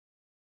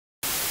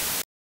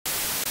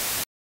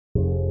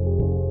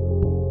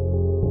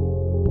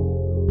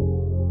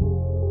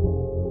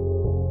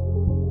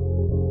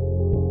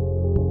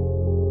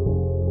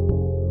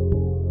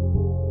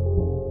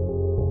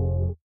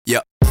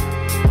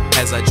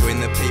Join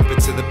the paper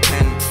to the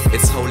pen.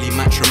 It's holy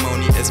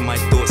matrimony as my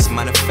thoughts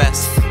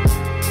manifest.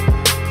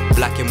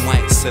 Black and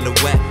white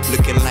silhouette,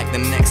 looking like the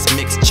next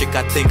mixed chick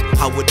I think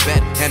I would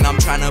bet. And I'm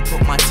trying to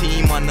put my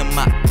team on the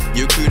map.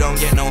 Your crew don't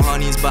get no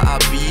honeys, but I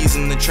bees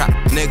in the trap.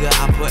 Nigga,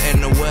 I put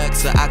in the work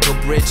so I could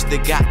bridge the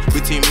gap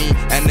between me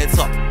and the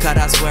top, cause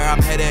that's where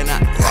I'm heading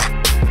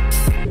at.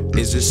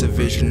 Is this a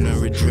vision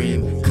or a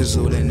dream? Cause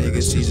all the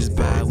niggas sees is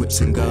bad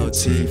whips and gold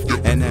teeth.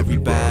 And every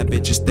bad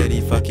bitch is steady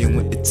fucking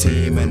with the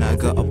team. And I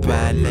got a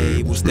bad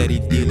label steady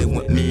dealing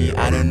with me.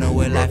 I don't know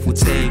where life will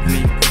take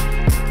me,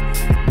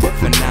 but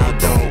for now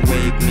don't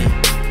wake me.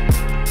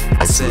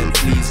 I said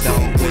please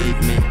don't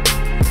wake me.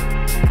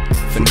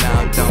 For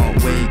now don't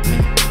wake me.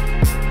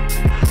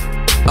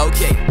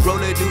 Okay, roll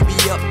a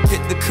doobie up,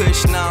 hit the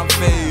kush, now I'm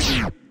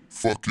fading.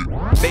 Fuck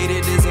it.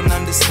 Faded is an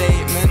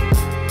understatement.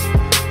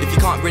 If you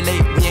can't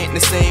relate, we ain't the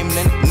same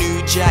then.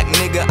 New jack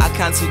nigga, I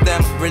cancelled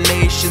them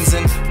relations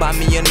and buy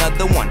me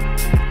another one.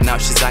 Now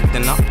she's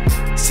acting up.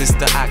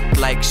 Sister act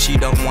like she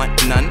don't want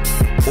none.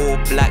 All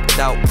blacked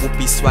out,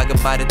 whoopee swagger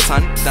by the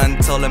ton.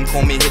 Done told them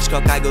call me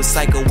Hitchcock, I go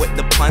psycho with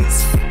the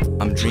puns.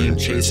 I'm dream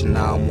chasing,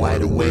 now I'm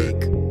wide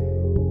awake.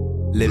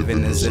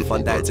 Living as if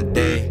I died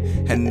today.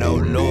 And no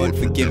Lord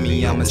forgive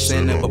me, I'm a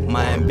sinner, but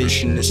my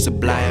ambition is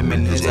sublime.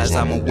 In his eyes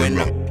I'm a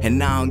winner.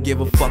 And I don't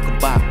give a fuck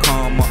about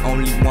karma,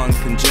 only one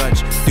can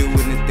judge. Doing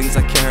the things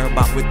I care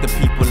about with the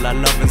people I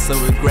love. And so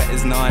regret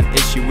is not an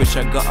issue, wish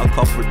I got a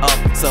couple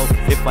up. So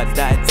if I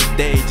died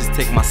today, just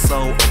take my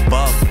soul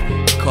above.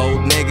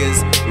 Cold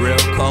niggas, real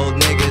cold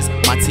niggas.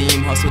 My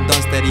team hustle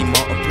done steady,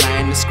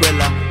 multiplying the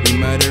skrilla. We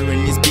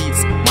murdering these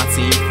beats, my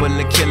team full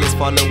of killers.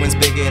 Following's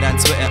bigger than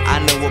Twitter, I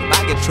know a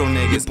bag of troll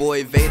niggas. Your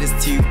boy Vader's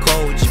too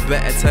cold, you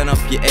better turn up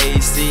your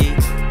AC.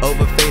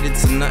 Overfaded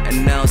so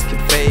nothing else can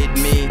fade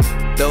me.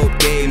 Dope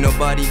game,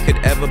 nobody could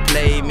ever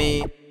play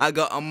me. I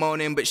got her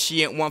moaning but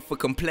she ain't one for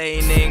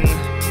complaining.